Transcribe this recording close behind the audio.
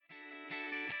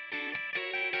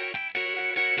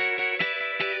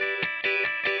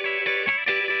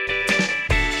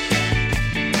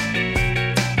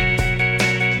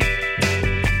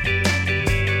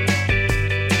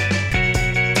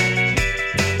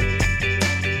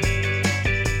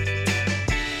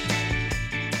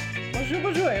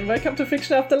welcome to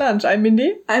Fiction After Lunch. I'm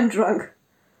Mindy. I'm drunk.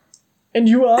 And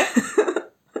you are?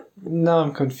 Now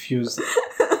I'm confused.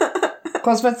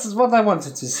 Because that's what I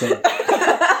wanted to say.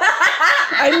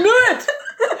 I knew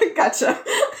it! Gotcha.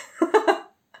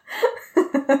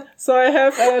 So I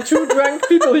have 2 drunk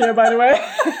people here, by the way.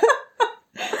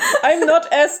 I'm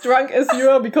not as drunk as you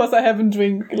are because I haven't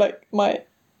drank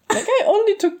I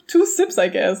only took 2 sips, I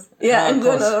guess. Yeah, and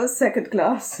then a second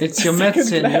glass. It's your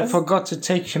medicine. You forgot to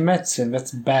take your medicine.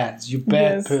 That's bad. You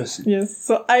bad person. Yes.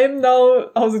 So I am now,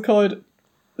 how's it called?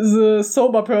 The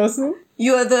sober person.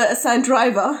 You are the assigned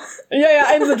driver. Yeah,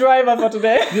 I'm the driver for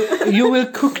today. You will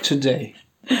cook today.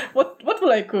 What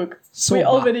will I cook? Sober. We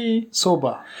already...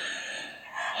 Sober.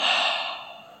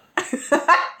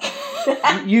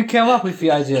 You came up with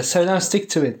the idea, so now stick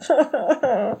to it.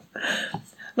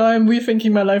 Now I'm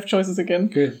rethinking my life choices again.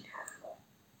 Good.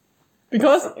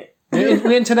 Because...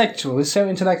 We're intellectual. We're so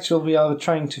intellectual we are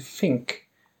trying to think.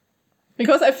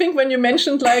 Because I think when you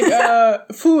mentioned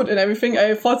food and everything,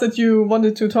 I thought that you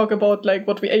wanted to talk about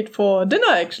what we ate for dinner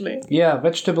actually. Yeah,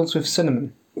 vegetables with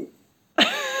cinnamon.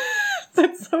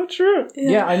 That's so true.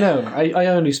 Yeah, I know. I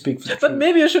only speak for the truth. But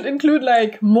maybe you should include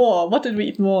more. What did we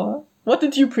eat more? What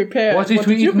did you prepare? What did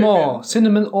we eat more?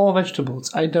 Cinnamon or vegetables?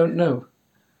 I don't know.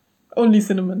 Only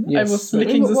cinnamon. Yes. I was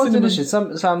licking the cinnamon. Delicious.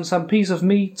 Some piece of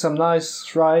meat, some nice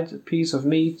fried piece of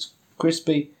meat,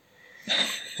 crispy.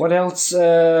 What else?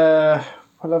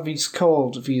 What are these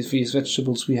called? These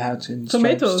vegetables we had in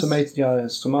tomatoes.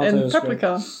 Tomatoes. And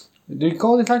paprika. Do you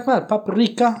call it like that?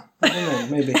 Paprika? I don't know.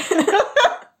 Maybe.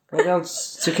 What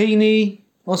else? Zucchini,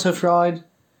 also fried.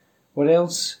 What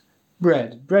else?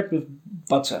 Bread with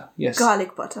butter. Yes.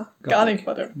 Garlic butter. Garlic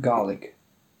butter. Garlic.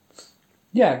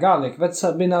 Yeah, garlic. That's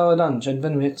been our lunch. And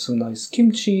then we had some nice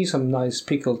kimchi, some nice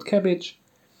pickled cabbage.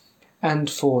 And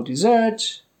for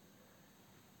dessert,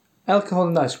 alcohol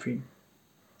and ice cream.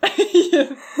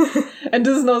 Yeah. And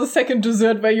this is now the second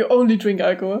dessert where you only drink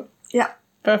alcohol. Yeah.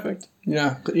 Perfect.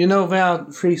 Yeah. There are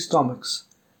 3 stomachs.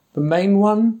 The main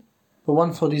one, the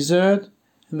one for dessert,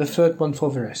 and the third one for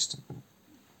the rest.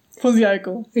 For the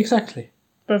alcohol. Exactly.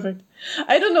 Perfect.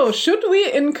 I don't know. Should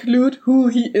we include who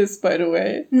he is, by the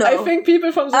way? No. I think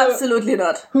people from Absolutely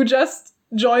not. Who just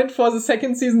joined for the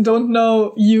second season don't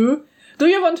know you. Do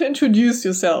you want to introduce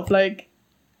yourself?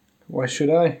 Why should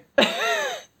I?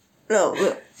 No.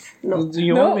 Do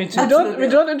you want me to? We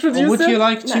don't introduce Would you him?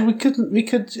 like to? No. We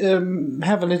could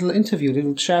have a little interview, a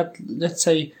little chat. Let's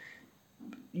say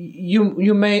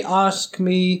you may ask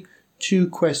me 2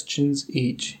 questions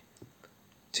each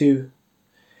to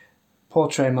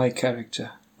portray my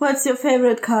character. What's your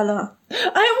favorite color?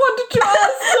 I wanted to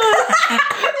answer.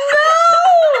 No!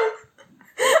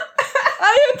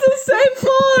 I had the same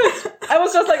thought. I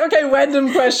was just okay,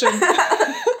 random question.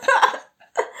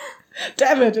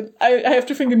 Damn it! I have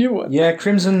to think a new one. Yeah,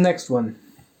 crimson. Next one.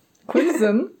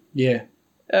 Crimson. Yeah.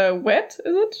 Wet,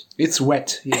 is it? It's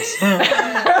wet. Yes.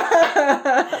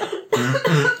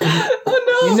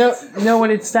 Oh no! You know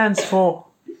what it stands for?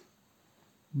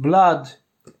 Blood.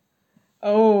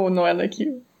 Oh no, I like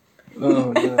you.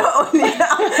 Oh no. Only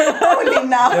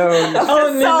now.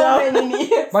 Only now. Many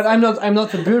years. But I'm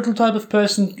not the brutal type of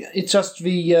person. It's just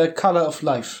the color of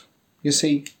life. You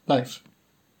see, life.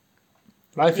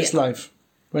 Life is life.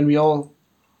 When we all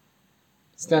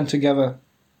stand together.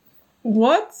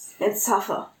 What? And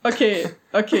suffer. Okay.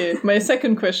 My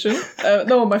second question.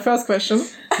 No, my first question.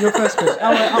 Your first question.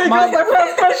 Because my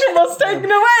first question was taken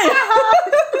away.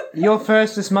 Your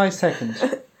first is my second.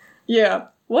 Yeah.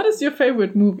 What is your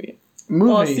favorite movie?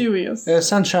 Or series?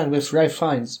 Sunshine with Ralph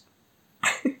Fiennes.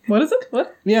 What is it?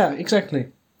 What? Yeah,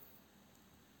 exactly.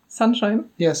 Sunshine?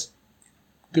 Yes.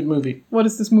 Good movie. What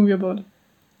is this movie about?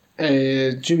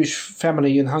 A Jewish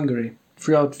family in Hungary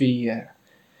throughout the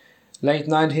late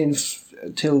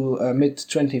 19th till mid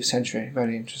 20th century.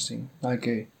 Very interesting. Like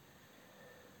a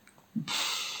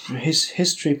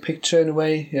history picture in a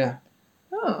way, yeah.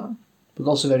 Oh. But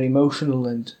also very emotional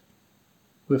and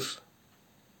with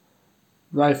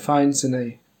Ralph Fiennes in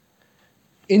a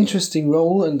interesting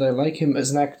role, and I like him as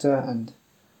an actor and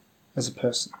as a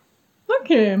person.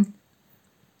 Okay.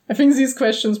 I think these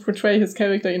questions portray his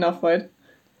character enough, right?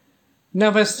 Now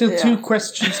there's still 2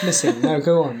 questions missing. Now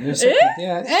go on. Your second.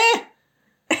 Yeah.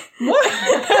 What?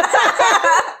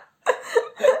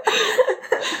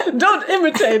 Don't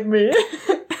imitate me.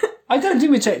 I don't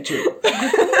imitate you.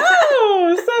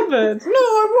 No, stop it. No,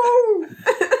 I won't.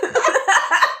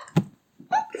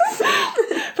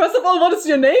 First of all, what is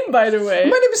your name, by the way?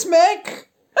 My name is Meg.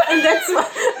 And that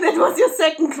was your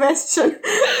second question.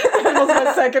 That was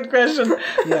my second question.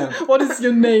 Yeah. What is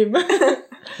your name?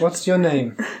 What's your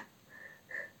name?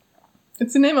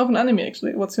 It's the name of an anime,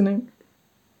 actually. What's your name?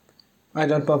 I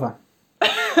don't bother.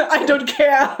 I don't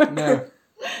care. No.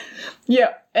 Yeah.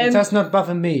 It And does not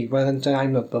bother me. Well, then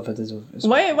I'm not bothered as well.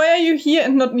 why are you here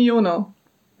and not Niona?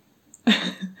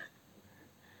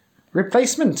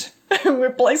 Replacement.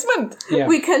 Replacement. Yeah.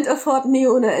 We can't afford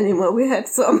Neona anymore. We had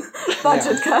some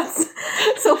budget cuts.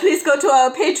 So please go to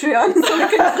our Patreon so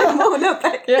we can bring Mona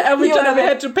back. Yeah, every Niona time we back.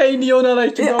 had to pay Niona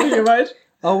like to go here, right?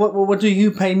 Oh, what do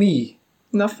you pay me?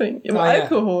 Nothing. yeah.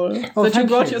 Alcohol that you thank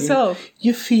brought yourself.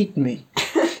 You feed me.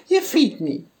 You feed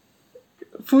me.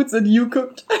 Foods that you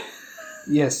cooked.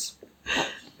 Yes.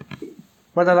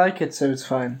 But I like it, so it's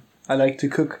fine. I like to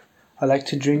cook. I like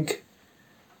to drink.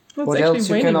 It's What actually else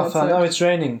you raining can offer? outside. Oh, it's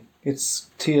raining. It's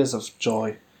tears of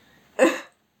joy.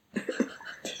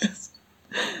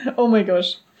 Oh my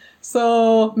gosh.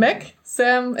 So, Meg,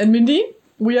 Sam, and Mindy,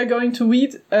 we are going to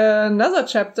read another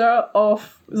chapter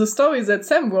of the story that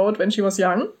Sam wrote when she was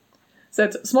young.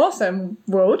 That small Sam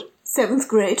wrote, 7th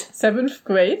grade. 7th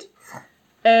grade.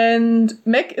 And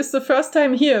Meg is the first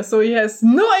time here, so he has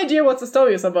no idea what the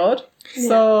story is about. Yeah.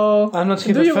 So, I'm not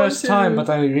here do the you want first to- time, but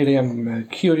I really am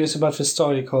curious about the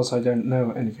story because I don't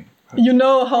know anything. You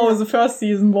know how the first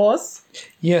season was.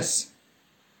 Yes.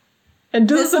 And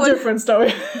this This is a one- different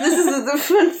story. This is a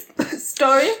different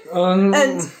story. Um,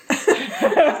 And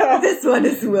this one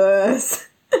is worse.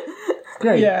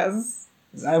 great. Yes.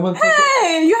 I will take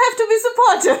Hey, you have to be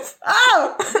supportive.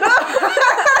 Oh!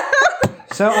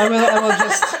 So I will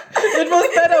just. It was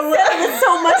better. With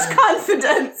so much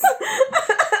confidence.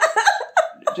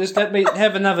 Just let me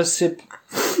have another sip.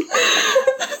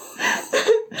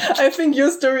 I think your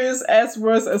story is as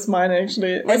worse as mine,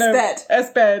 actually. Bad. As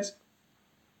bad.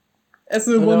 As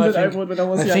the No, one I that I think- wrote when I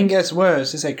was I young. think as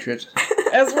worse is accurate.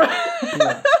 As well.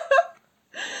 Yeah.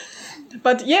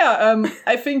 But yeah,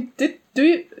 I think I'm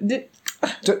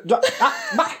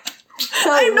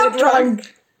I'm not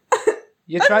drunk.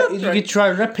 You I'm try. not You drunk. could try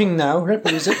rapping now. Rap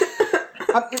music.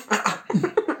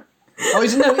 Oh,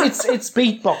 is it? No, it's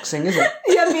beatboxing, is it?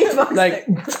 Yeah, beatboxing. Like.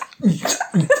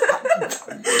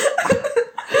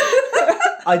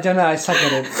 I don't know. I suck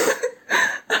at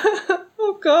it.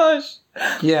 Oh gosh.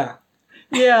 Yeah.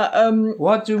 Yeah,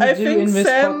 What do we I do think in this?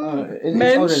 Sam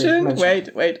it's already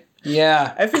mentioned. Wait.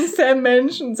 Yeah. I think Sam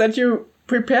mentioned that you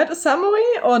prepared a summary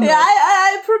or not? Yeah,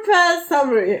 I prepared a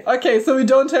summary. Okay, so we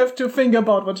don't have to think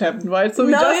about what happened, right? So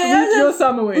we just read your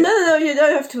summary. No, you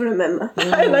don't have to remember.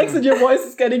 I like that your voice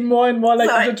is getting more and more like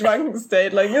Sorry. in the drunken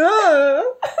state, like. "Ah."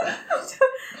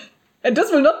 And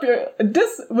this will not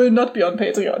be on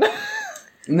Patreon.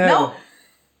 No. No.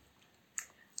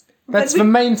 That's But the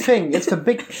main thing. It's the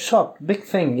big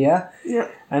thing, yeah? Yeah.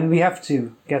 And we have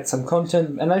to get some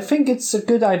content. And I think it's a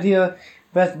good idea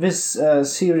that this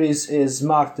series is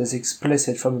marked as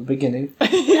explicit from the beginning.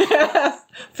 Yes.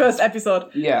 First episode.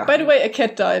 Yeah. By the way, a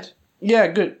cat died. Yeah,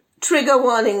 good. Trigger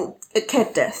warning, a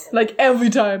cat death. Like every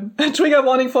time. Trigger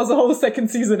warning for the whole second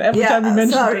season. Every time we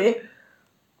mention sorry. it.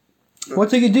 What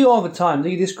do you do all the time? Do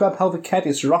you describe how the cat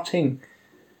is rotting?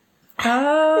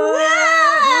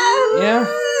 Yeah?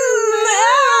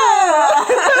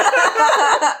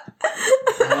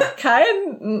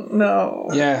 No.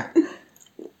 Yeah.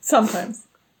 Sometimes.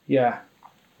 Yeah.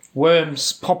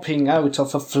 Worms popping out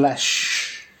of the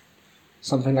flesh.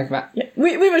 Something like that. Yeah.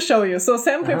 We will show you. So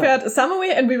Sam prepared a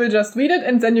summary and we will just read it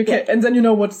and then you can and then you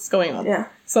know what's going on. Yeah.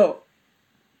 So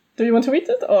do you want to read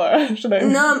it or should I?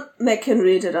 No, Meg can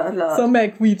read it out loud. So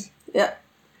Meg, read. Yeah.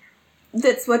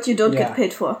 That's what you don't Yeah. get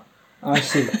paid for. I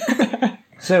see.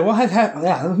 So what had happened?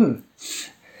 Yeah.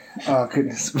 Oh,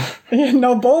 goodness.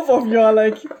 Now both of you are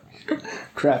like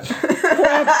Crap.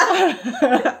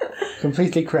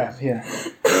 Completely crap, yeah.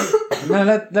 Now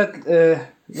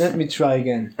let me try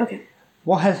again. Okay.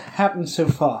 What has happened so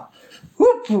far?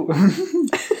 Whoop,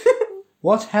 whoop.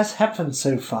 What has happened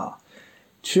so far?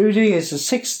 Trudy is a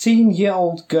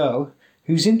 16-year-old girl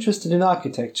who's interested in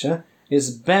architecture,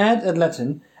 is bad at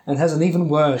Latin, and has an even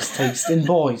worse taste in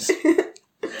boys.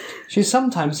 She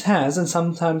sometimes has and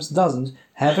sometimes doesn't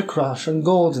have a crush on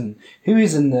Gordon, who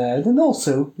is a nerd and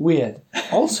also weird.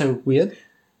 Also weird?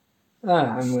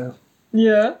 I'm well.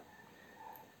 yeah.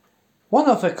 One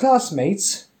of her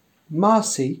classmates,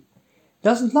 Marcy,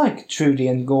 doesn't like Trudy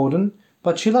and Gordon,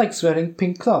 but she likes wearing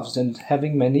pink gloves and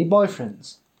having many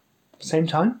boyfriends. Same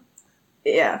time?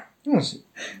 Yeah. Yes.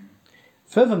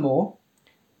 Furthermore,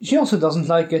 she also doesn't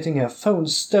like getting her phone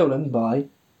stolen by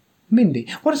Mindy.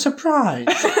 What a surprise!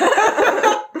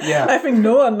 Yeah. I think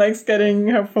no one likes getting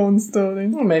her phone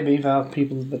stolen. Well, maybe there are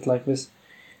people a bit like this.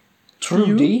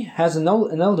 Trudy has an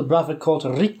older brother called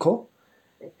Rico,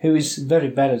 who is very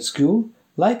bad at school,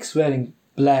 likes wearing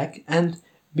black and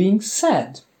being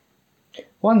sad.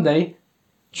 One day,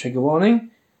 trigger warning,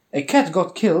 a cat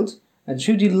got killed and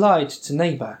Judy lied to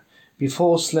neighbor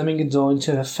before slamming a door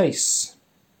into her face.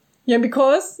 Yeah,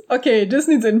 because, okay, this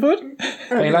needs input.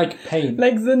 I like pain.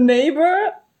 Like the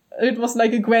neighbor, it was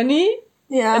like a granny.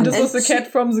 Yeah. And this was the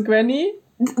cat from the granny.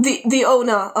 The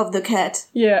owner of the cat.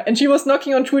 Yeah, and she was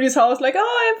knocking on Trudy's house like,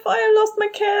 oh, I lost my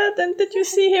cat, and did you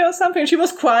see her or something? She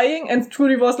was crying, and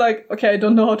Trudy was like, okay, I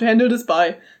don't know how to handle this,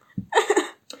 bye.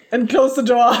 And closed the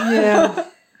door. Yeah.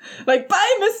 Like,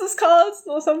 bye, Mrs.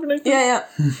 Carlson, or something like that.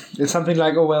 Yeah. It's something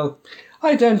like, oh well,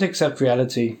 I don't accept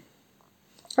reality.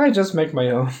 I just make my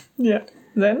own. Yeah.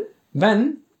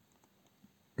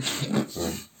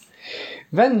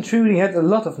 Then Trudy had a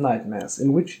lot of nightmares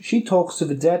in which she talks to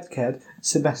the dead cat,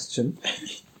 Sebastian,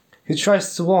 who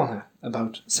tries to warn her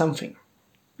about something.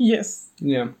 yes.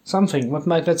 Yeah, something. What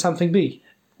might that something be?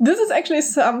 This is actually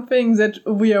something that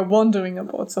we are wondering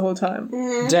about the whole time.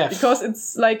 Death. Because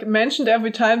it's like mentioned every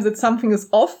time that something is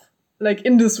off, like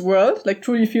in this world. Like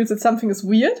Trudy feels that something is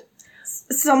weird.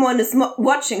 Someone is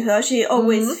watching her. She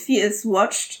always feels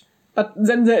watched. But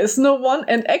then there is no one.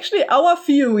 And actually our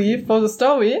theory for the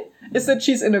story is that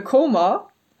she's in a coma.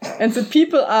 And that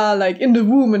people are like in the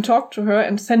room and talk to her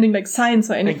and sending like signs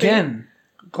or anything. Again.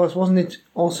 Because wasn't it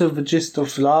also the gist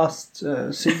of last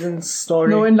season's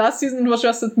story? No, in last season it was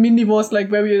just that Mindy was like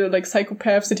very like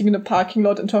psychopath sitting in a parking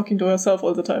lot and talking to herself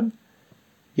all the time.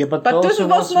 Yeah, but this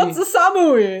was not the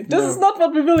summary. This is not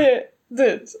what we really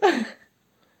did.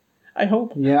 I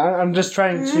hope. Yeah, I'm just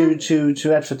trying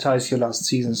to advertise your last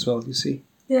season as well, you see.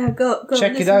 Yeah, go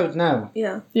Check listen. it out now.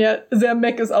 Yeah. Yeah, their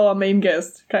Mac is our main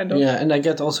guest, kind of. Yeah, and I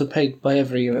get also paid by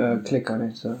every click on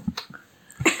it, so...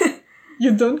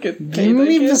 You don't get paid. Give I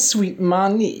me the guess. sweet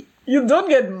money. You don't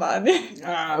get money.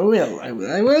 I will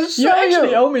show You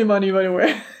actually owe me money, by the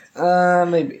way.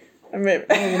 Maybe. Maybe.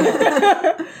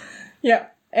 Yeah,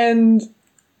 and...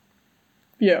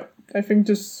 Yeah, I think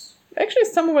this actually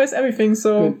summarizes everything,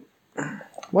 so...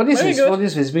 What is Very this? good. What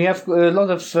is this? We have a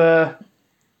lot of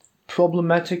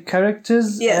problematic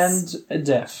characters Yes. and a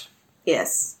death.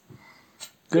 Yes.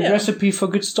 Good Yeah. recipe for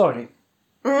good story.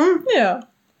 Yeah.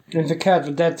 And the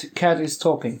dead cat is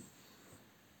talking.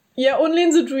 Yeah, only in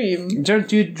the dream, Don't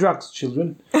do drugs,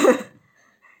 children.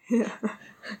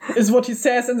 is what he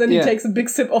says, and then he Yeah. takes a big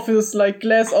sip of his, like,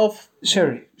 glass of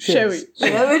Sherry. sherry.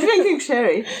 Yeah, we're drinking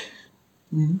sherry.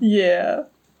 Yeah.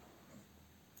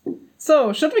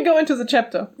 So, should we go into the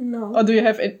chapter? No. Or do you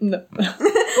have it? No.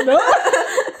 No?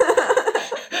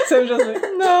 So just like,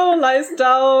 no, lies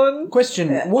down. Question,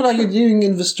 what are you doing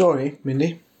in the story,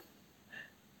 Mindy?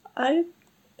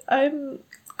 I'm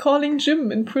calling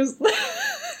Jim in prison.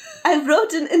 I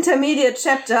wrote an intermediate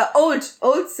chapter. Old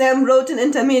Sam wrote an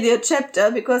intermediate chapter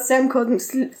because Sam couldn't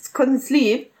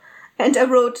sleep, and I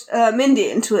wrote Mindy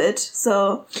into it.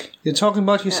 So You're talking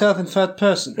about yourself in third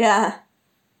person. yeah.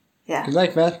 You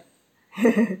like that?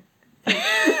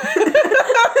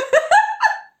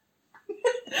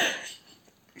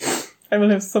 I will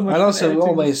have so much I'll fun also editing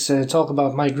always talk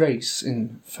about my grace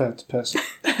in third person.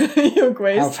 this. Your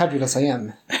grace. How fabulous I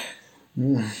am.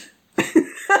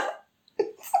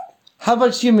 How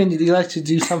about you, Mindy? Do you like to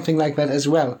do something like that as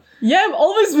well? Yeah, I'm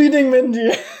always reading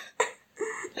Mindy.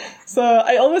 So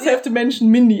I always have to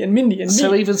mention Mindy and Mindy and me.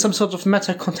 So even some sort of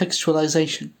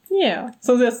meta-contextualization. Yeah.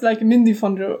 So there's like Mindy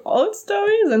from the old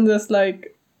stories, and there's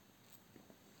like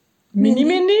Mindy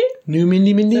Mindy. New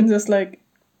Mindy Then Mindy? there's like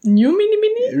new Mindy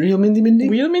Mindy, Real Mindy Mindy?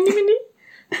 real Mindy Mindy,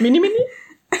 Mindy Mindy,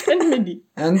 and Mindy.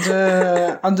 And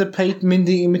underpaid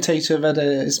Mindy imitator that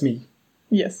is me.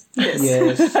 Yes.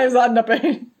 Yes. I'm the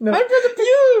underpaid. No.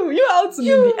 You're also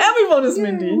Mindy. Everyone is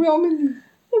Mindy. We are Mindy.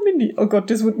 Oh, Mindy. Oh god,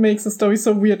 this would make the story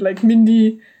so weird. Like,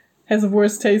 Mindy has a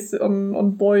worse taste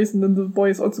on boys, and then the boy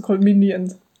is also called Mindy,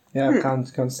 and Yeah, I can't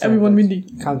stand everyone that. Mindy.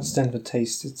 Can't stand the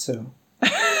taste. It's so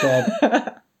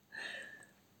bad.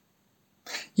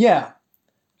 Yeah.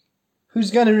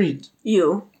 Who's gonna read?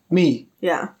 You. Me.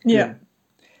 Yeah. Yeah.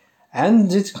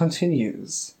 And it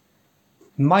continues.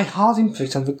 My hard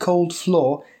impact on the cold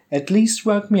floor at least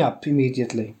woke me up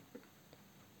immediately.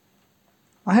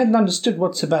 I hadn't understood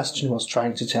what Sebastian was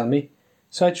trying to tell me,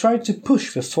 so I tried to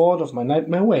push the thought of my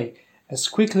nightmare away as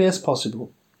quickly as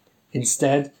possible.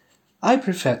 Instead, I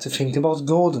preferred to think about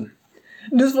Gordon.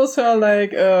 This was her,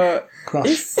 like, Crush.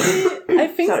 is he, I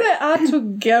think they are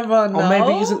together now. Or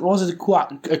maybe was it a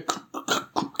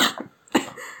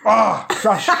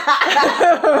crush.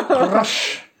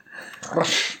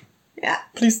 Crush. Yeah.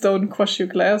 Please don't crush your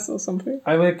glass or something.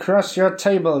 I will crush your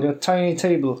table, your tiny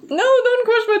table. No, don't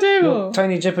crush my table. Your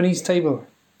tiny Japanese table.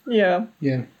 Yeah.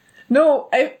 Yeah. No,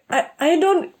 I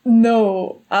don't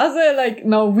know. Are they, like,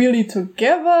 now really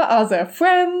together? Are they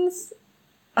friends?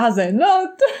 Are they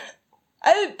not?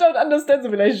 I don't understand the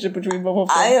relationship between both of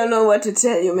them. I don't know what to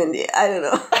tell you, Mindy. I don't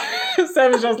know.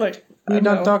 Sam is just like, We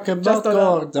don't talk about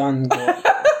Gordon.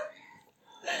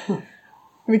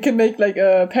 We can make like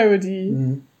a parody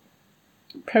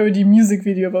music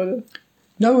video about it.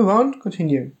 No, we won't.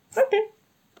 Continue. Okay.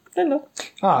 I know.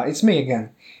 It's me again.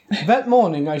 That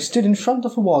morning I stood in front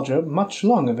of a wardrobe much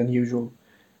longer than usual.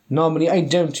 Normally I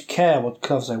don't care what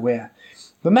clothes I wear.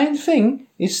 The main thing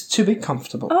is to be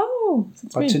comfortable. Oh,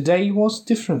 that's But me. today was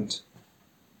different.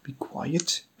 Be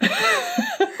quiet.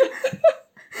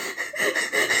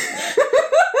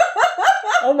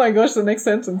 Oh my gosh, the next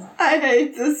sentence. I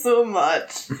hate this so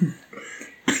much.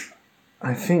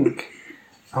 I think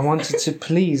I wanted to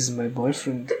please my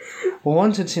boyfriend. I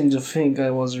wanted him to think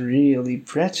I was really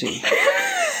pretty.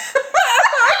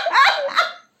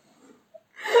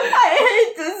 I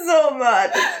hate this so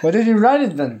much. Why did you write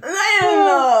it then? I don't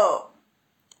know.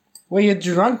 Were you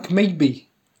drunk, maybe?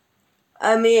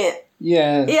 I mean,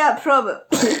 Yeah. yeah, probably.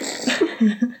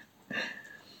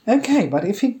 Okay, but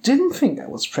if he didn't think I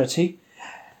was pretty,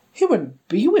 he wouldn't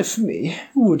be with me,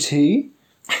 would he?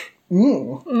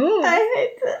 I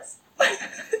hate this.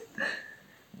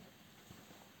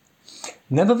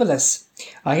 Nevertheless,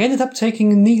 I ended up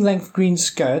taking a knee-length green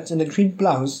skirt and a green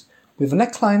blouse with a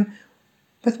neckline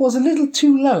that was a little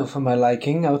too low for my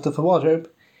liking out of the wardrobe.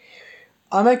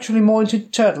 I'm actually more into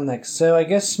turtlenecks, so I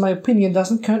guess my opinion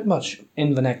doesn't count much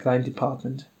in the neckline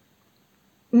department.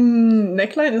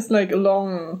 Neckline is like a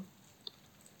long...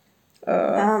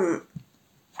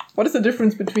 what is the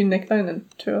difference between neckline and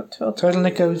turtle?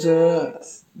 Turtleneck goes a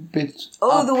bit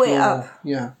All the way or- up.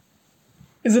 Yeah.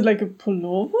 Is it like a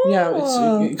pullover? Yeah,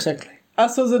 it's exactly.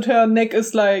 So that her neck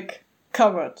is like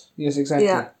covered. Yes, exactly.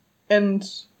 Yeah. And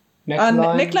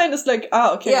Neckline. neckline is like,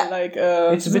 okay, Yeah. like...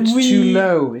 It's a bit V too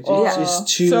low. It or is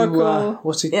too, circle.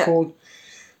 what's it Yeah. called?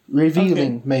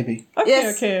 Revealing, maybe. Okay,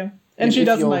 Yes. okay. And she If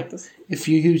doesn't you're- like this. If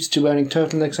you're used to wearing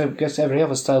turtlenecks, I guess every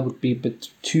other style would be a bit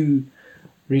too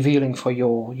revealing for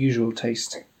your usual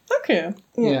taste. Okay.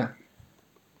 Yeah.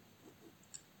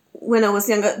 When I was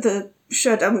younger, the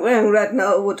shirt I'm wearing right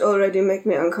now would already make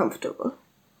me uncomfortable.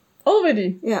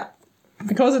 Already. Yeah.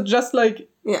 Because it just like,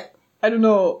 Yeah. I don't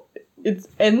know, it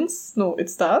ends, no, it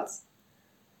starts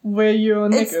where your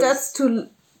neck It starts too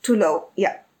low.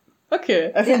 Yeah.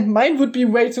 Okay, I think mine would be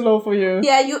way too low for you.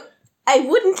 Yeah, I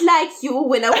wouldn't like you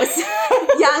when I was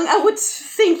young. I would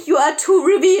think you are too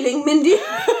revealing, Mindy.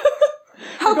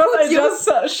 How Because could I you?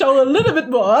 just show a little bit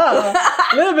more,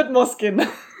 a little bit more skin.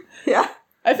 Yeah.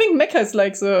 I think Mecca is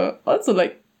like also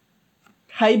like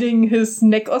hiding his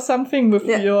neck or something with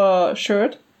your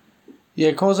shirt.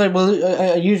 Yeah, because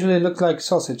I usually look like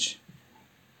sausage.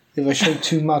 If I show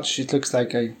too much, it looks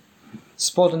like I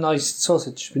spontanized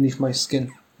sausage beneath my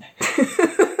skin.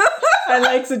 I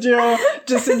like that you're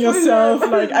just in yourself,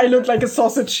 like, I look like a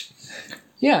sausage.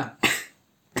 Yeah.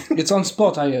 It's on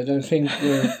spot, I don't think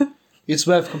it's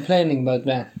worth complaining about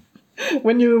that.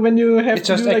 When you have It's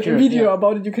to just do like accurate, a video yeah.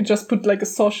 about it, you can just put like a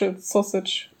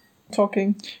sausage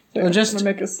talking. Like, Or just my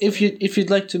neck is- if you'd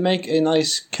like to make a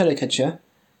nice caricature,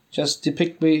 just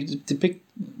depict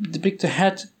the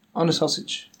head on a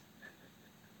sausage,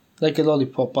 like a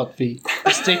lollipop, but the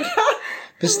stick.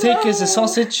 The stick is a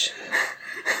sausage,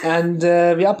 and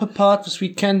the upper part, the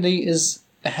sweet candy, is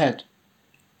a head.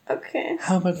 Okay.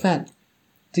 How about that?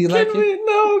 Do you like it? Can we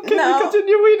No.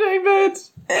 continue reading that?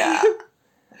 Yeah.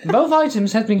 Both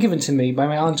items had been given to me by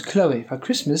my Aunt Chloe for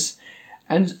Christmas,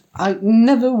 and I'd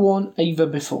never worn either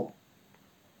before.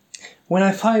 When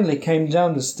I finally came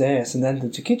down the stairs and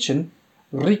entered the kitchen,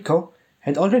 Rico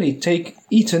had already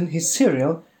eaten his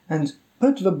cereal and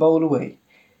put the bowl away.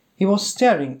 He was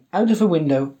staring out of a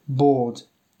window, bored.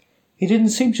 He didn't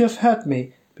seem to have heard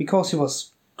me because he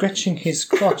was scratching his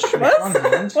crotch with one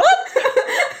hand.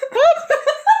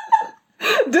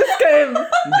 This game!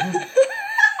 What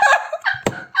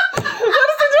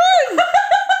is he doing?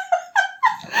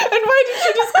 And why did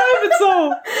she describe it so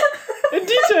in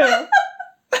detail?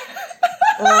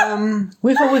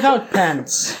 With or without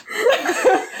pants?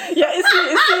 Yeah,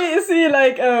 is he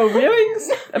like wearing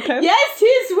a pants? Yes,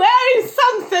 he's wearing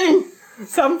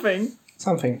something.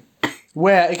 Something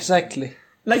Where exactly?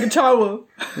 like a towel.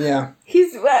 Yeah.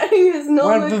 He's wearing his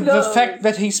normal Well, the clothes. fact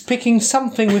that he's picking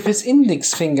something with his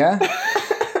index finger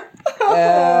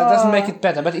doesn't make it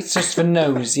better, but it's just the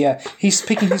nose, yeah. He's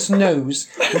picking his nose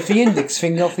with the index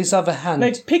finger of his other hand.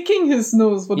 Like picking his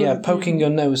nose. What does yeah, it poking mean? your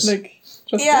nose. Like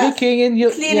just Yeah. Picking in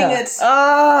your... Cleaning yeah. it.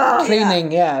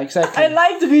 Cleaning, yeah, exactly. I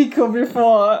liked Rico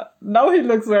before. Now he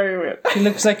looks very weird. He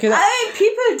looks like a... I mean,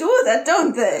 people do that,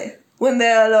 don't they? When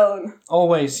they're alone.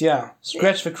 Always, yeah.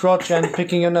 Scratch the crotch and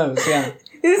picking your nose, yeah.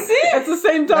 You see? At the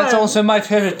same time. That's also my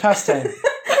favorite pastime.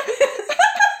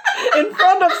 In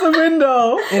front of the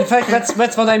window. In fact,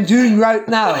 that's what I'm doing right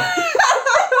now.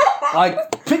 I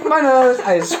pick my nose,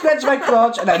 I scratch my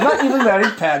crotch, and I'm not even wearing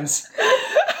pants.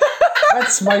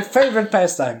 That's my favorite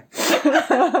pastime.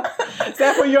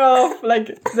 Therefore you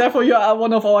are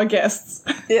one of our guests.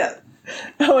 Yeah.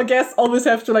 Our guests always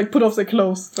have to put off their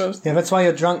clothes first. Yeah, that's why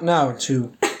you're drunk now,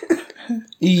 to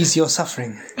ease your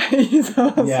suffering.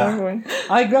 Suffering.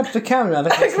 I grabbed the camera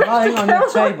that was lying on the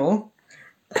table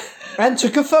and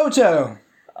took a photo.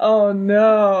 Oh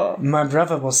no. My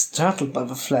brother was startled by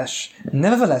the flash.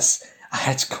 Nevertheless, I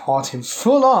had caught him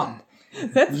full on.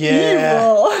 That's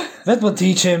evil. That would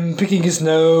teach him picking his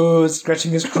nose,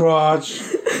 scratching his crotch.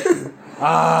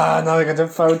 Now I got a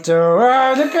photo.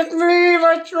 Look at me,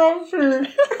 my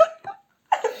trophy.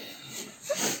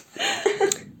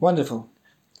 Wonderful.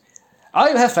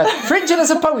 I'll have that printed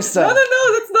as a poster. No,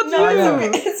 that's not No,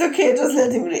 you. it's okay. Just let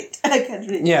him read. I can't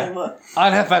read anymore.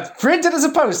 I'll have that printed as a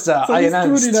poster. So I he's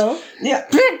announced. Trudy now. Yeah.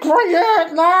 Be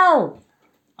quiet now!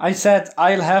 I said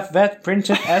I'll have that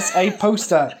printed as a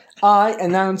poster. I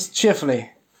announced cheerfully.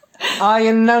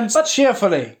 But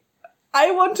cheerfully.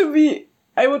 I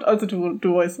would also do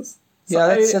voices. So Yeah,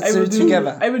 let's do it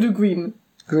together. I will do green.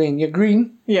 Green. You're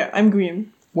green? Yeah, I'm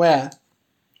green. Where?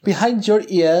 Behind your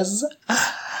ears?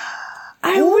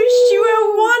 I wish you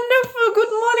a wonderful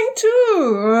good morning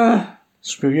too.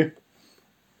 Screw you.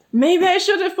 Maybe I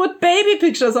should have put baby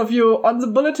pictures of you on the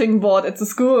bulletin board at the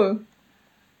school.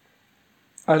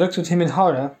 I looked at him in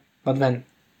horror, but then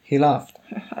he laughed.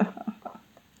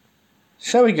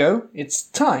 Shall we go? It's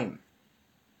time,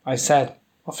 I said,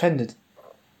 offended.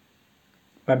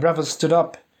 My brother stood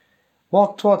up,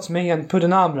 walked towards me and put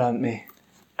an arm around me.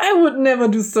 I would never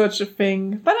do such a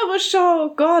thing, but I will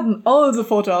show Gordon all the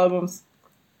photo albums.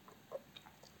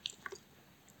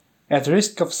 At the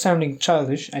risk of sounding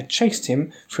childish, I chased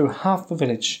him through half the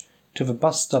village to the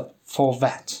bus stop for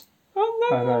that. Oh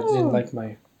no! I didn't like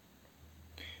my...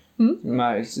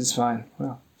 No, it's fine.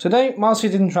 Well, today, Marcy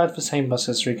didn't ride the same bus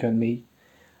as Rico and me.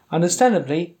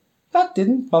 Understandably, that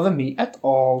didn't bother me at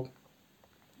all.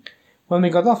 When we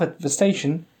got off at the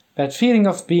station, that feeling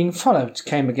of being followed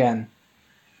came again.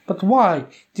 But why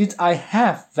did I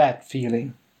have that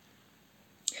feeling?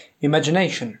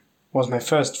 Imagination was my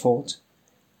first thought.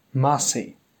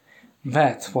 Marcy,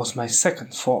 that was my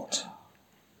second thought.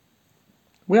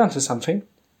 We're onto something.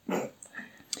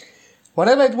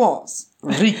 Whatever it was,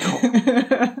 Rico,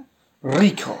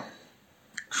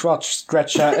 crotch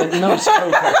scratcher and nose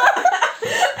poker.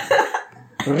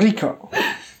 Rico,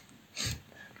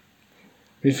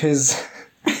 with his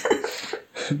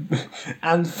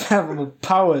unfathomable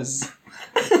powers,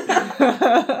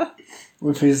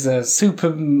 with his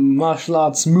super martial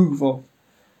arts move of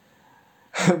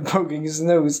poking his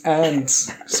nose and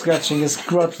scratching his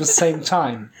crotch at the same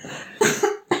time,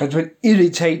 that would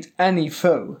irritate any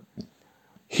foe.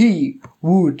 He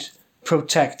would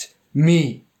protect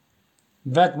me.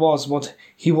 That was what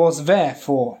he was there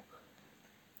for.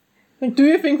 Do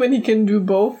you think when he can do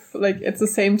both, at the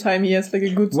same time, he has a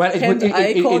good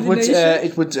hand-eye coordination?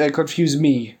 It would confuse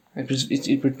me.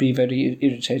 It would be very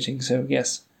irritating. So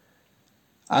yes,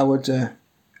 I would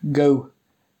go.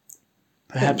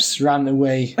 Perhaps run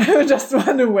away. Just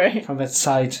run away from that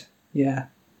side. Yeah,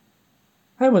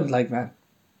 I wouldn't like that.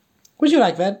 Would you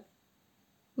like that?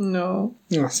 No.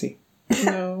 I see.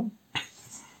 No.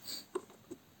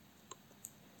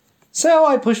 So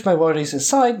I pushed my worries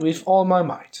aside with all my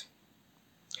might.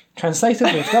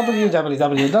 Translated with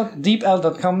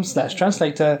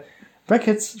www.deepl.com/translator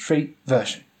brackets free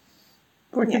version.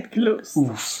 Bracket close.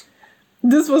 Oof.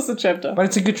 This was the chapter. But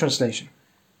it's a good translation.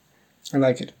 I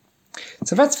like it.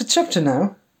 So that's the chapter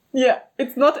now. Yeah,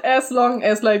 it's not as long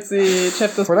as the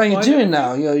chapters. What are you doing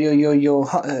now? You're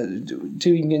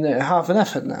doing half an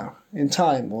effort now in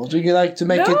time, or do you like to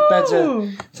make it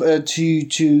better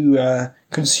to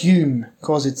consume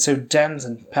because it's so dense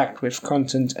and packed with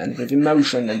content and with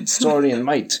emotion and story and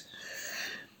might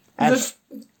and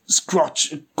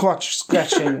crotch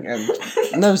scratching and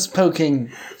nose poking.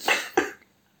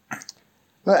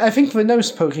 Well, I think the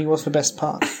nose poking was the best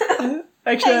part.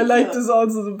 Actually, I like this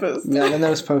also the best. Yeah, the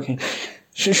nose poking.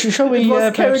 Shall we? It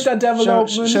was character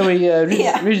development. Shall we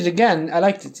read it again? I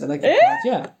liked it. I liked it.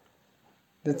 Yeah.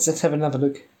 Let's have another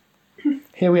look.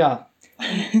 Here we are.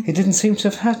 He didn't seem to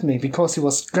have hurt me because he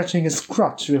was scratching his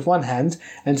crotch with one hand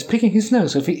and picking his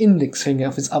nose with the index finger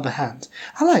of his other hand.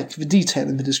 I like the detail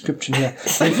in the description here.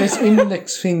 With his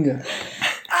index finger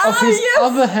of his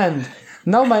other hand.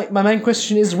 Now my main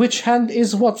question is, which hand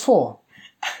is what for?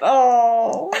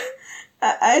 Oh.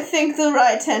 I think the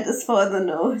right hand is for the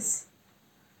nose.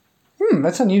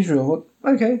 That's unusual.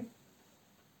 Okay.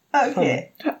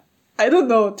 Okay. I don't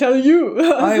know. Tell you.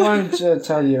 I won't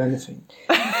tell you anything.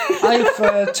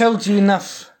 I've told you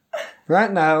enough.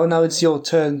 Right now it's your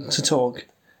turn to talk.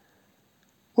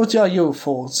 What are your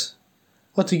thoughts?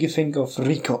 What do you think of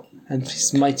Rico and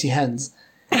his mighty hands?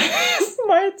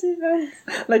 Mighty hands.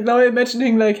 Like now, I'm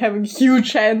imagining like having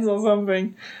huge hands or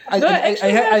something.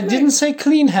 I didn't say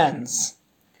clean hands.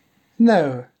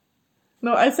 No.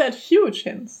 No, I said huge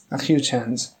hands. Huge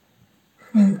hands.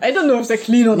 I don't know if they're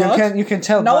clean or not. You can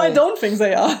tell. Now by, I don't think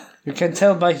they are. You can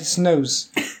tell by his nose.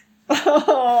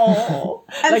 Oh,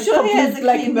 I'm like sure he has a complete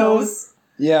black clean nose.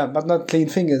 Yeah, but not clean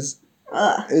fingers.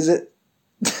 Is it?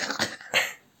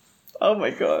 Oh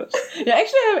my gosh. Yeah,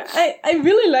 actually, I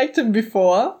really liked him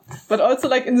before, but also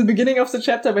like in the beginning of the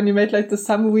chapter when you made like the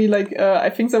summary, like I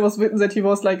think there was written that he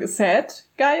was like a sad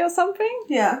guy or something.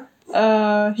 Yeah.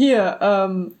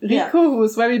 Rico, who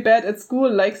is very bad at school,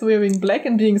 likes wearing black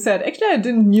and being sad. Actually, I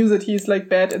didn't knew that he's like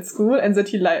bad at school and that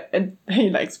he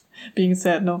likes being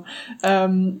sad. No,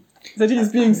 that he's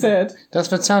being sad. Does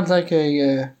that sound like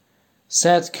a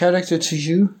sad character to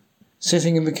you,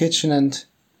 sitting in the kitchen and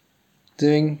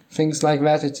doing things like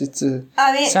that?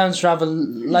 Sounds rather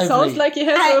lively. Sounds like he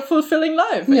has a fulfilling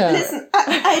life. Yeah. Listen,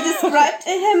 I described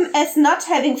him as not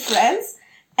having friends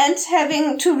and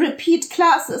having to repeat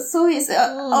classes. So he's,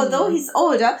 although he's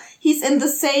older, he's in the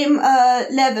same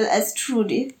level as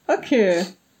Trudy. Okay.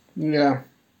 Yeah.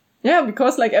 Yeah,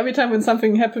 because like every time when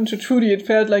something happened to Trudy, it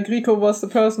felt like Rico was the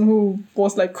person who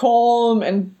was like calm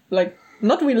and like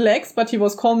not relaxed, but he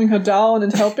was calming her down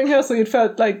and helping her. So it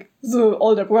felt like the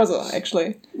older brother,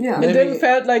 actually. Yeah. It didn't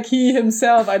felt like he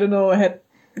himself, I don't know, had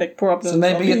like problems. So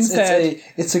maybe it's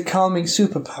it's a calming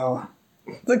superpower.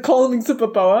 The calming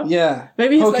superpower. Yeah.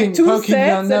 Maybe he's like too poking sad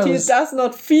your that he nose. does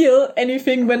not feel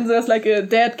anything when there's like a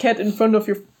dead cat in front of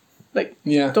your like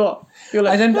door. You're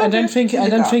like, I don't think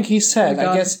he's sad. Oh my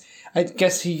God. I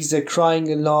guess he's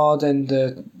crying a lot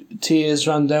and tears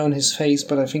run down his face,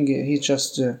 but I think he's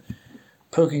just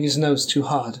poking his nose too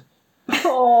hard.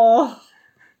 Oh,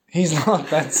 He's not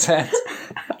that sad.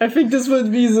 I think this will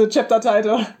be the chapter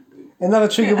title. Another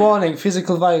trigger warning: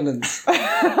 physical violence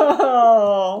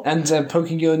Oh. and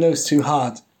poking your nose too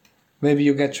hard. Maybe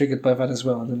you'll get triggered by that as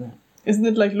well. I don't know. Isn't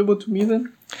it like lobotomy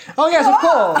then? Oh yes, of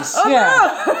course.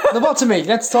 Yeah, lobotomy.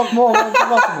 Let's talk more about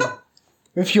lobotomy.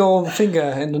 With your finger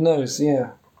in the nose,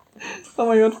 yeah. Oh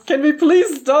my God! Can we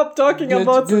please stop talking Good,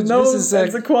 about the good. nose This is,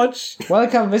 and the crotch?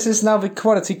 Welcome, this is now the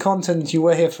quality content you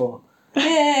were here for.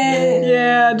 Yay.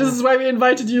 Yeah, this is why we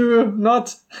invited you.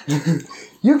 Not.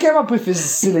 You came up with this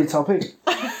silly topic.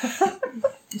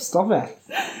 Stop that.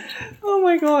 Oh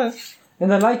my God!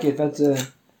 And I like it that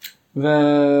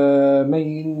the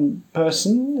main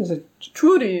person, is it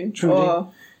Trudy. Trudy?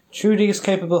 Or- Trudy is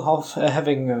capable of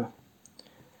having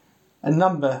a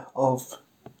number of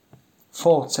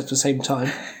thoughts at the same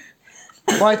time.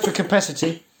 Quite the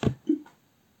capacity.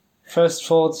 First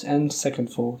thought and second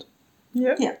thought.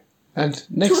 Yeah. Yeah. And Two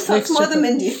next thoughts more chapter, than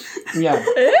Mindy. yeah.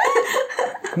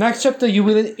 Next chapter, you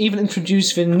will even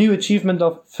introduce the new achievement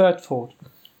of third thought.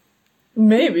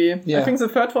 Maybe. Yeah. I think the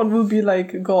third one will be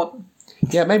like Gordon.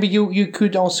 Yeah, maybe you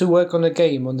could also work on a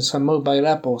game on some mobile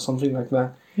app or something like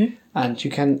that, and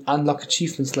you can unlock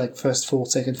achievements like first thought,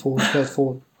 second thought, third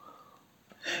thought.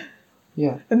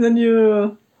 Yeah. And then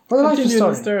you Well, I like the continue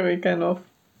story. the story, kind of.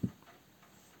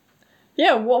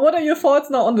 Yeah, what are your thoughts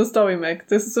now on the story, Meg?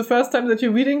 This is the first time that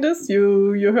you're reading this.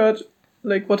 You heard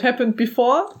like what happened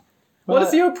before. What Well,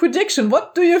 is your prediction?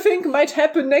 What do you think might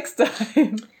happen next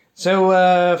time?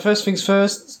 So, first things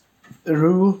first, a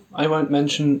rule, I won't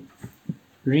mention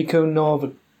Rico nor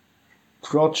the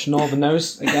crotch nor the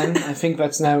nose again. I think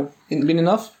that's now been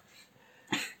enough.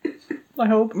 I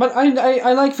hope. But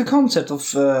I like the concept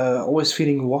of always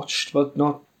feeling watched, but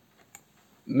not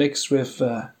mixed with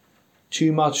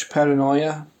too much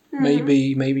paranoia.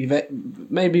 Maybe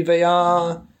they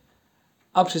are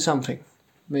up to something.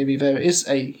 Maybe there is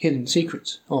a hidden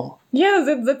secret or Yeah,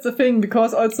 that's the thing,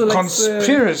 because also like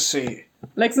conspiracy.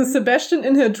 the Sebastian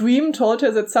in her dream told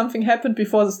her that something happened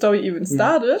before the story even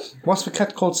started. Was the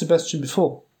cat called Sebastian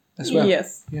before as well?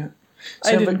 Yes. Yeah.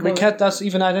 I So didn't the call cat does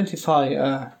even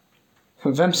identify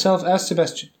themselves as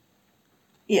Sebastian.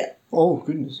 Yeah. Oh,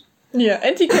 goodness. Yeah,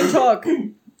 and he can talk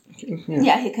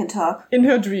Yeah, he can talk. in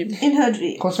her dream. In her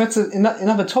dream. Of course, that's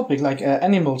another topic, like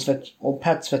animals or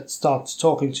pets that start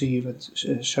talking to you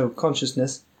that show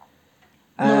consciousness.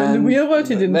 No, in the real world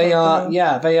he didn't They talk to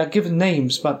her. they are given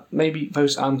names, but maybe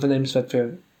those aren't the names that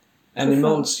the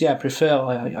animals prefer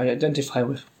I identify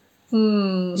with.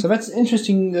 So that's an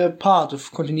interesting part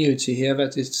of continuity here.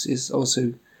 That is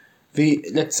also the,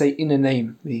 let's say, inner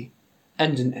name, the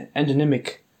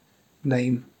endonymic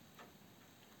name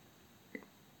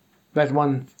that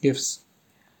one gives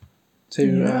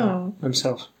to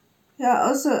himself. Yeah,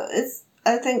 also,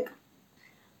 I think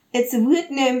it's a weird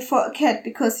name for a cat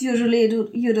because usually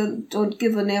you don't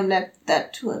give a name like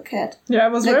that to a cat. Yeah, I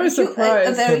was very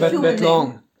surprised. That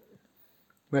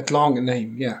long a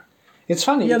name, yeah. It's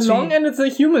funny. Yeah, long and it's a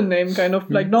human name, kind of.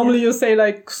 Like, normally you say,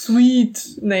 like,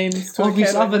 sweet names to all a cat.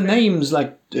 These other names,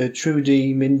 like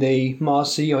Trudy, Mindy,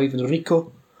 Marcy, or even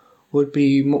Rico, would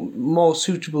be more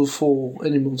suitable for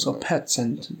animals or pets,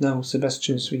 and no,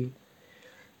 Sebastian's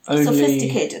only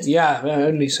sophisticated. Yeah,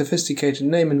 only sophisticated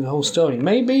name in the whole story.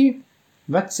 Maybe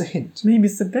that's a hint. Maybe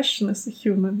Sebastian is a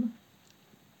human.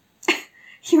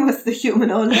 He was the human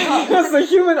all along. He was the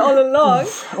human all along.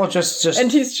 Or just...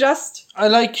 And he's just... I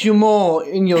like you more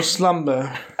in your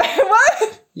slumber.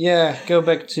 What? Yeah, go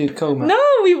back to coma. No,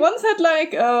 we once had,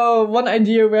 like, one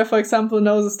idea where, for example,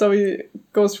 now the story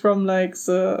goes from, like,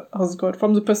 how's it called?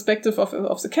 From the perspective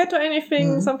of the cat or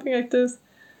anything, something like this.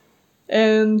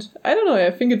 And I don't know, I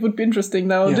think it would be interesting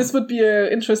now. Yeah. This would be an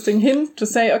interesting hint to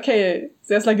say, okay,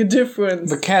 there's like a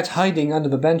difference. The cat hiding under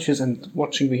the benches and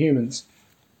watching the humans.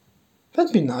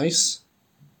 That'd be nice.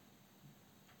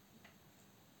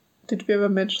 Did we ever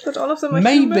mention that all of them are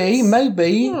humans?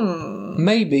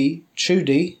 Maybe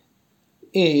Trudy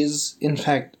is, in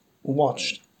fact,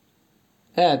 watched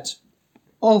at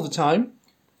all the time.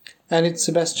 And it's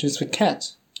Sebastian's the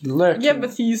cat lurking. Yeah,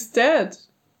 but he's dead.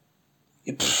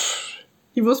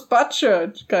 He was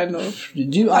butchered, kind of.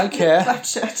 Do I care?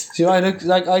 Butchered. Do I look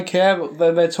like I care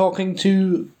when they're talking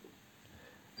to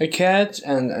a cat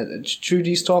and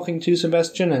Trudy's talking to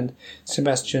Sebastian and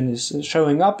Sebastian is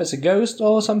showing up as a ghost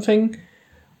or something?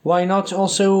 Why not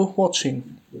also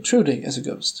watching Trudy as a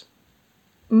ghost?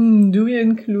 Do we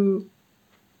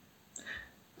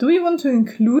want to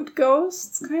include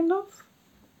ghosts, kind of?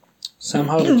 Sam,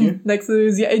 how would you? Like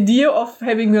the idea of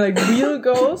having like real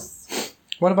ghosts?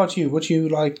 What about you? Would you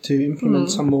like to implement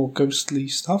some more ghostly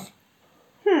stuff?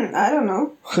 I don't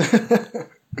know.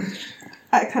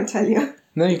 I can't tell you.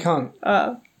 No, you can't.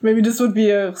 Maybe this would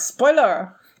be a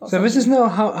spoiler. So this is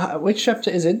now which chapter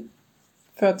is it?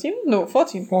 13? No,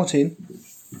 14. 14.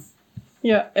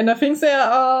 Yeah, and I think we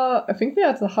are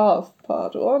at the half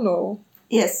part, or no?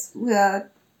 Yes, we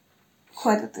are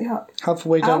quite at the half.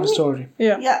 Halfway down the story.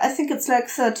 Yeah. Yeah, I think it's like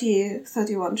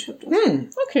 31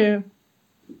 chapters. Okay.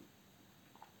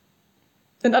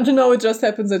 And until now, it just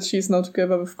happens that she's not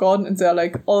together with Gordon, and there are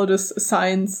like all these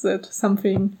signs that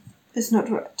something is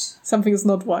not right. Something is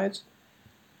not right.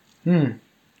 Feeling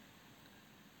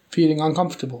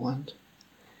uncomfortable and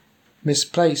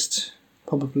misplaced,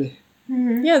 probably.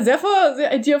 Mm-hmm. Yeah, therefore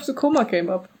the idea of the coma came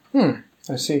up. I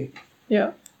see.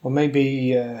 Yeah. Or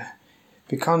maybe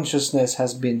the consciousness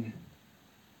has been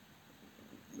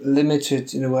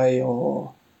limited in a way,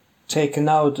 or taken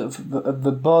out of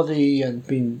the body and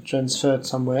been transferred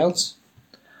somewhere else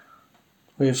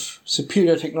with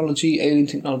superior technology, alien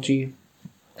technology,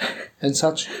 and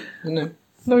such. You know.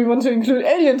 No, we want to include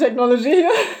alien technology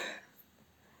here.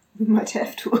 We might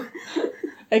have to.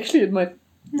 Actually, it might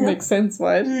make sense,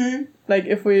 right? Like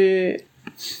if we,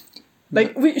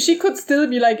 she could still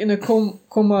be like in a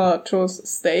comatose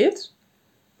state,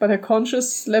 but her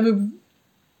conscious level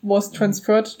was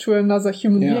transferred to another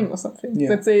human being or something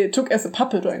that they took as a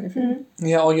puppet or anything.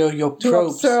 Yeah, or your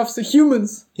probes. To observe the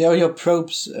humans. Yeah, or your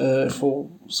probes for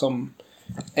some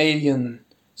alien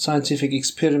scientific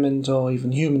experiment or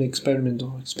even human experiment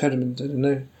or experiment, I don't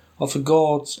know, of the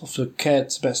gods, of the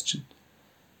cat Sebastian.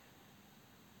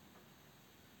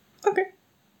 Okay.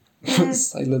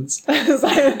 Silence. Just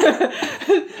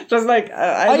like,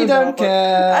 I don't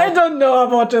care. I don't know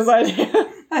about this idea.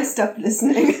 I stopped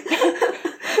listening.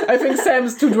 I think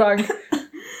Sam's too drunk.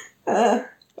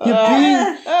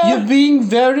 You're being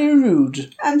very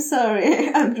rude. I'm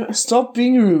sorry. I'm drunk. Stop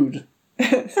being rude.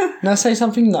 Now say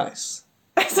something nice.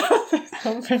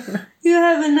 You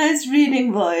have a nice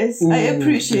reading voice. I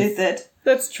appreciate that.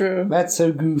 That's true. That's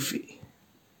so goofy.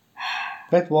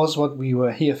 That was what we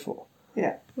were here for.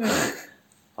 Yeah.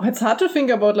 It's hard to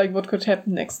think about like what could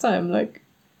happen next time. Like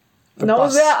the now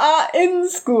bus. they are in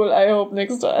school, I hope,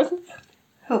 next time.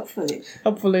 Hopefully.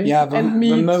 Yeah, and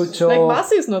meet, the motor. like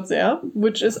Marcy's not there,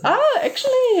 which is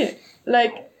actually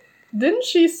like, didn't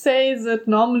she say that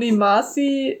normally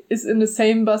Marcy is in the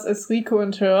same bus as Rico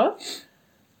and her,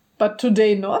 but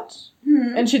today not,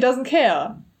 and she doesn't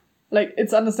care. Like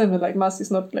it's understandable. Like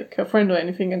Marcy's not like her friend or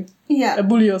anything, and a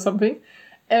bully or something,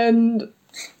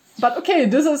 But okay,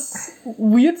 this is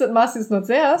weird that Marcy's not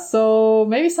there, so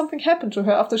maybe something happened to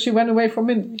her after she went away from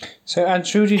Mindy. So, and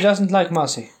Trudy doesn't like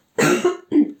Marcy?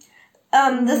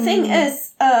 The thing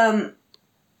is,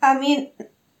 I mean,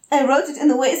 I wrote it in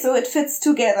a way so it fits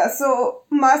together. So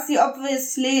Marcy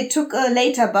obviously took a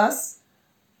later bus.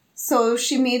 So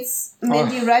she meets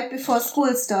Mindy right before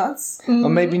school starts. Or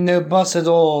maybe no bus at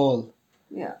all.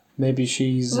 Yeah. Maybe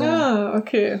she's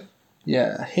okay.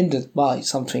 hindered by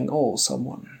something or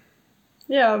someone.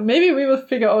 Yeah, maybe we will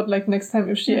figure out like next time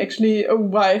if she actually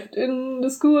arrived in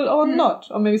the school or not.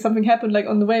 Or maybe something happened like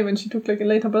on the way when she took like a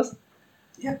later bus.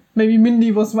 Yeah. Maybe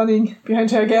Mindy was running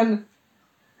behind her again.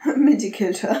 Mindy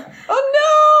killed her.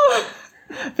 Oh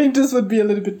no! I think this would be a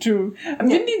little bit true.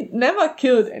 Mindy never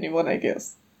killed anyone, I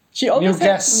guess. She always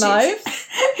had knives.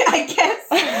 I guess.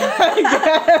 I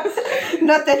guess.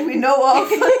 Not that we know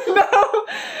of. No.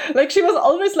 Like she was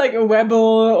always like a rebel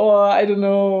or I don't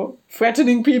know,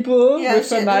 threatening people with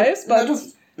her knives, but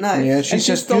knives. Yeah, she's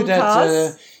just good at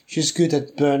cars. she's good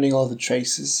at burning all the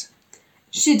traces.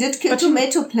 She did kill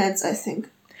tomato plants, I think.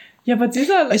 Yeah, but these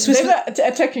are like, they were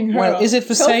attacking her. Well, is it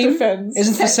the same? Self-defense. Is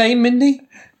it the same, Mindy?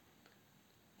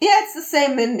 Yeah, it's the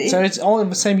same, Mindy. So it's all in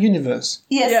the same universe.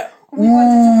 Yes. Yeah. We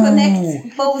wanted to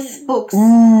connect both books.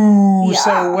 Ooh, Yeah.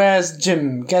 so where's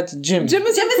Jim? Get Jim. Jim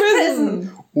is in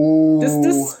prison. Ooh.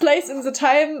 This plays in the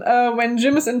time when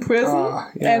Jim is in prison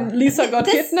and Lisa got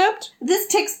kidnapped. This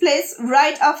takes place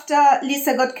right after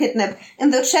Lisa got kidnapped.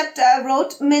 In the chapter I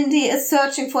wrote, Mindy is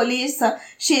searching for Lisa.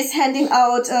 She is handing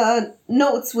out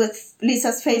notes with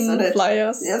Lisa's face on it.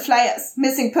 Flyers. Flyers.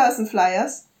 Missing person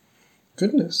flyers.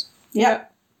 Goodness. Yeah.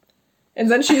 And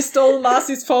then she stole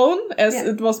Marcy's phone, as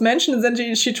it was mentioned, and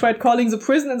then she tried calling the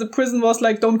prison, and the prison was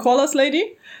like, don't call us,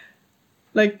 lady.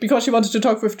 Like, because she wanted to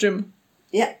talk with Jim.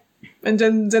 Yeah. And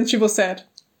then she was sad.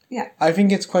 Yeah. I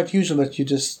think it's quite usual that you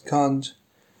just can't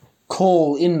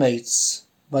call inmates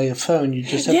by your phone. You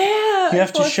just have, you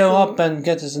have to show up and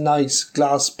get us a nice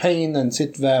glass pane and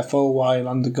sit there for a while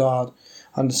under guard,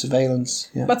 under surveillance.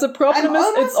 Yeah. But the problem is,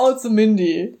 it's also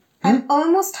Mindy. I'm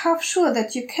almost half sure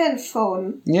that you can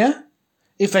phone. Yeah?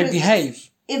 If they behave.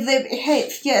 If they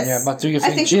behave, yes. Yeah, but do you I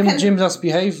think you Jim does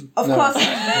behave? Of No. course.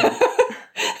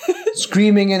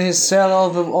 Screaming in his cell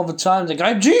all the time, like,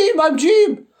 I'm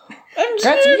Jim!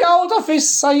 Get me out of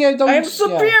this! I'm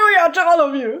superior to all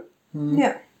of you!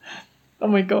 Yeah. Oh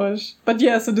my gosh. But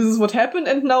yeah, so this is what happened,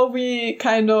 and now we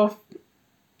kind of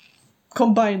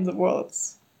combine the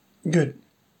worlds. Good.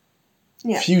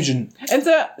 Yeah. Fusion. And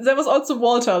there was also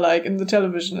Walter, like, in the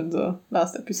television in the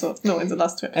last episode. No, in the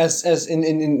last two episodes. As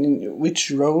in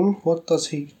which role? What does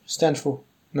he stand for?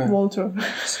 No. Walter.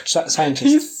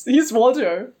 Scientist. He's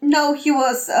Walter. No, he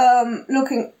was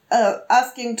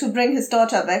asking to bring his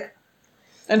daughter back.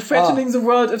 And threatening the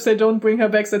world if they don't bring her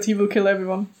back, that he will kill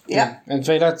everyone. Yeah. And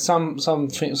they let someone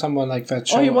like that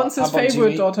show Oh, he wants his up on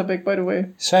favorite TV. daughter back, by the way.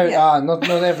 So, not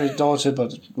every daughter,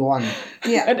 but one.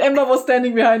 Yeah. And Emma was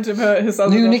standing behind him, his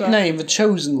other New daughter. nickname, the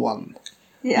chosen one.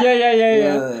 Yeah.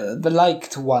 Yeah. The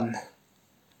liked one.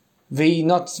 The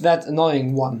not that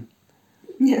annoying one.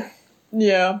 Yeah.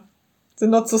 Yeah. The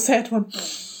not so sad one.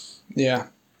 Yeah.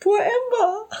 Poor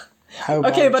Emma. How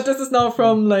about Okay, but this is now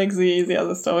from, like, the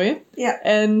other story. Yeah.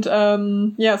 And,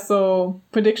 so,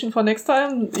 prediction for next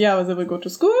time. Yeah, they will go to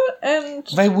school, and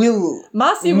they will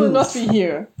Marcy move. will not be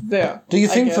here. There. Do you I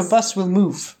think the guess. bus will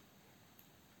move?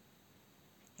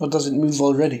 Or does it move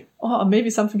already? Or maybe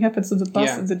something happens to the bus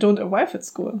and they don't arrive at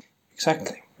school.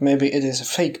 Exactly. Maybe it is a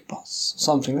fake bus.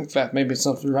 Something like that. Maybe it's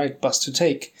not the right bus to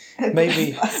take.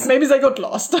 Maybe Maybe they got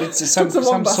lost. it's some Took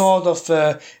the wrong bus. sort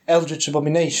of eldritch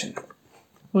abomination.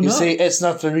 Oh, You no. see, it's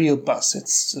not the real bus,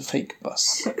 it's a fake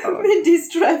bus. Mindy's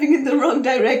driving in the wrong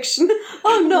direction.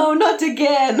 Oh no, not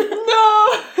again.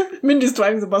 No! Mindy's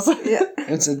driving the bus. Yeah.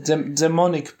 It's a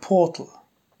demonic portal.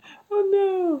 Oh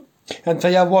no. And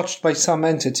they are watched by some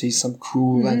entity, some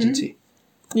cruel entity.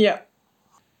 Yeah.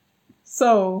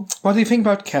 So, What do you think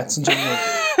about cats in general?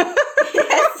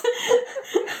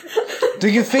 Do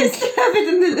you think Have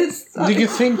it in the list. do you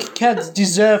think cats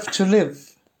deserve to live?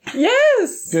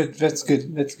 yes! Good, that's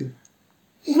good, that's good.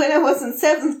 When I was in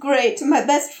 7th grade, my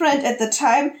best friend at the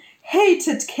time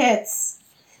hated cats.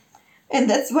 And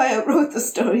that's why I wrote the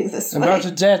story this way. About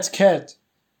a dead cat.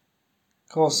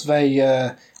 Because they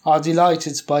are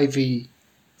delighted by the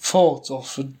thought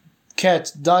of a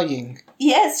cat dying.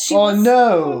 Yes, she Oh was,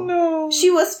 no! No.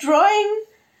 she was drawing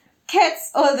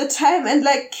cats all the time and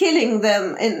like killing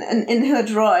them in her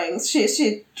drawings.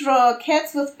 She draw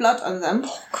cats with blood on them.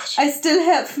 Oh, gosh. I still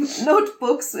have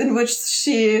notebooks in which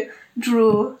she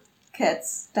drew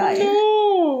cats dying.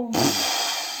 No.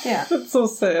 Yeah. That's so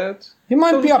sad. You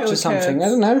might Don't be up kill to something, cats. I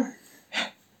don't know.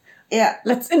 Yeah.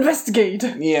 Let's investigate.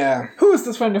 Yeah. Who is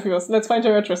this friend of yours? Let's find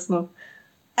her address now.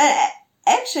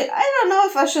 Actually, I don't know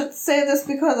if I should say this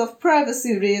because of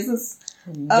privacy reasons.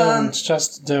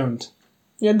 Just don't.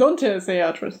 Yeah, don't tell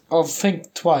Seatris. Or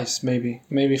think twice, maybe.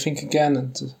 Maybe think again.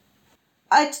 And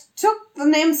I took the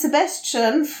name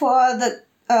Sebastian for the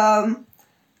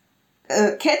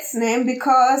cat's name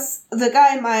because the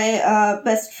guy my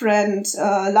best friend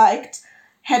liked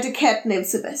had a cat named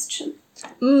Sebastian.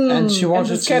 and she And wanted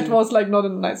this cat to. was like not a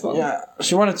nice one. Yeah,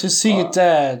 she wanted to see her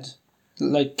dad,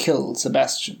 like, kill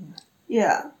Sebastian.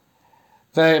 Yeah.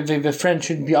 The friend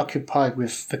shouldn't be occupied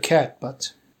with the cat,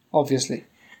 but obviously.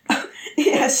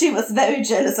 Yeah, she was very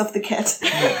jealous of the cat.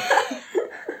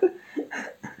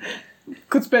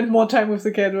 Could spend more time with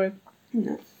the cat, right?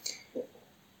 No.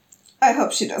 I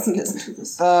hope she doesn't listen to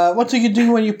this. What do you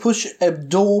do when you push a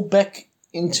door back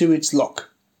into its lock?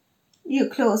 You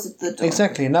close the door.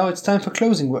 Exactly. Now it's time for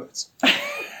closing words.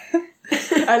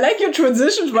 I like your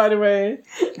transitions, by the way.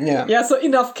 Yeah. Yeah, so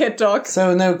enough cat talk.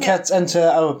 So no cats enter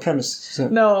our premises. So.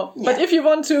 No, but if you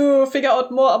want to figure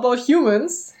out more about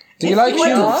humans, Do you like You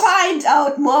want humans? to find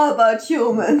out more about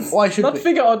humans. Why should not we?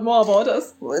 figure out more about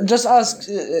us. Just ask.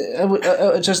 I would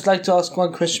just like to ask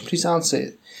one question. Please answer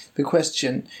it. The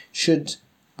question: should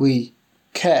we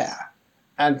care,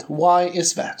 and why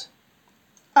is that?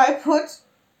 I put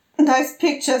nice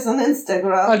pictures on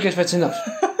Instagram. I guess that's enough.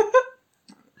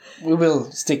 We will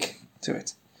stick to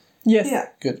it. Yes. Yeah.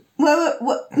 Good. Well,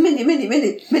 Minnie,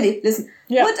 listen.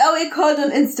 Yeah. What are we called on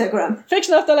Instagram?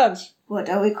 Fiction after lunch. What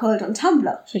are we called on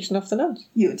Tumblr? Fiction after lunch.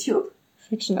 YouTube?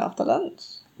 Fiction after lunch.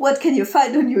 What can you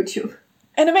find on YouTube?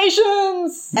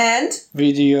 Animations! And,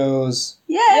 Videos,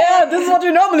 Yeah, this is what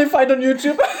you normally find on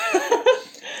YouTube.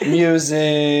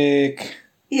 music,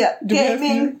 yeah, Do we have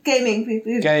gaming.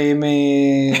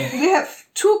 gaming. We have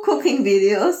 2 cooking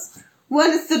videos.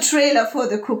 One is the trailer for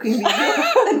the cooking video,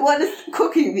 and one is the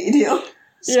cooking video.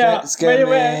 Yeah,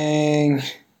 Scamming.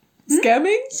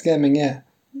 Scamming? Scamming, yeah.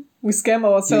 We scam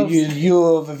ourselves. You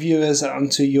lure the viewers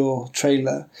onto your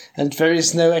trailer, and there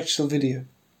is no actual video.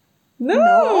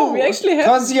 No, we actually have.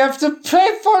 Because you have to pay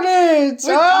for it!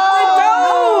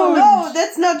 Oh! No,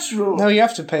 that's not true. No, you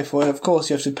have to pay for it. Of course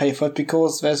you have to pay for it,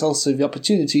 because there's also the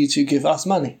opportunity to give us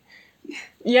money.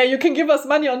 Yeah, you can give us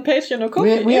money on Patreon or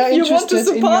Ko-fi We are if you want to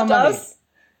interested in your support money. us.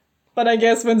 But I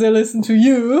guess when they listen to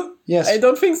you, Yes. I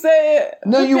don't think they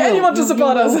No, would you be will. anyone to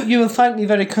support us. You will find me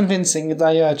very convincing, and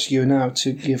I urge you now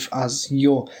to give us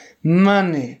your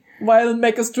money. While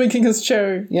Mac is drinking his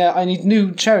cherry. Yeah, I need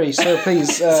new cherries, so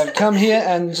please come here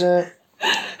and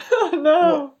Oh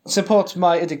no. support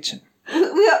my addiction.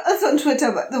 We are also on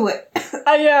Twitter, by the way.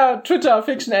 Yeah, Twitter,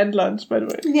 Fiction and Lunch, by the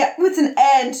way. Yeah, with an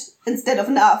and instead of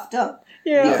an after.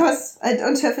 Yeah. Because I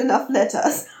don't have enough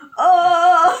letters.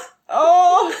 Oh!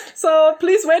 Oh, so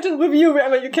please rate and review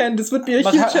wherever you can. This would be a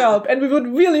But huge how- help, and we would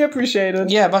really appreciate it.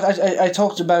 Yeah, but I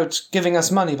talked about giving us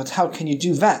money, but how can you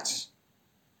do that?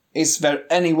 Is there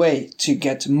any way to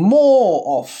get more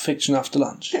of Fiction After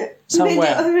Lunch? Minnie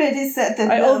Somewhere. already said that.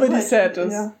 I we are already quite- said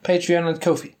this. Yeah. Patreon and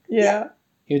Ko-fi. Yeah,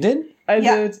 You did? I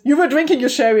Yeah. did. You were drinking your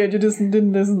sherry and you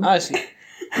didn't listen. I see.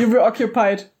 You were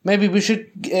occupied. Maybe we should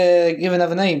give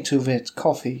another name to that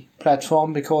coffee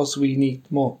platform, because we need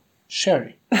more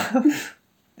sherry.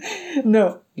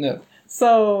 No. No.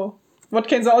 So, what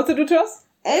can they also do to us?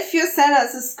 If you send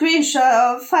us a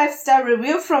screenshot of a 5-star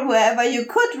review from wherever you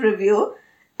could review,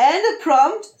 and a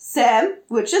prompt, Sam,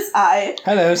 which is I.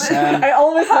 Hello, Sam. I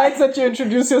always like that you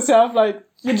introduce yourself like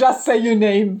you just say your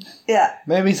name. Yeah.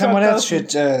 Maybe someone else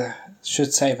doesn't.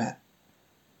 should say that.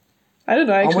 I don't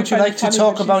know. I Or actually would you find like it to funny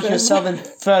talk that she about said- yourself in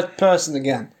third person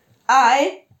again?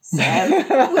 I, Sam,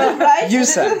 will write You, a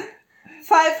Sam. little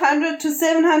 500 to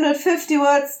 750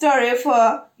 word story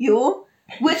for you,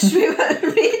 which we will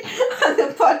read on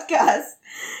the podcast.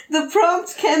 The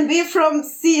prompt can be from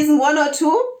season 1 or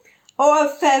 2, or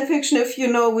fan fiction if you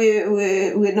know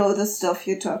we know the stuff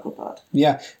you talk about.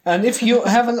 Yeah, and if you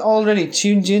haven't already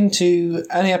tuned in to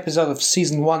any episode of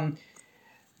season 1,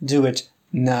 do it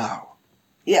now.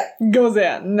 Yeah. Go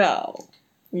there now.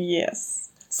 Yes.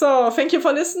 So, thank you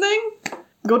for listening.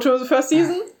 Go to the first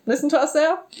season. Listen to us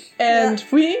there. And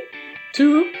 3,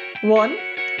 2, 1.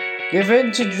 Give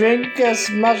in to drink as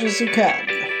much as you can.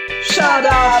 Shut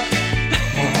up!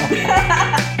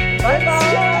 Bye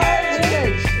bye!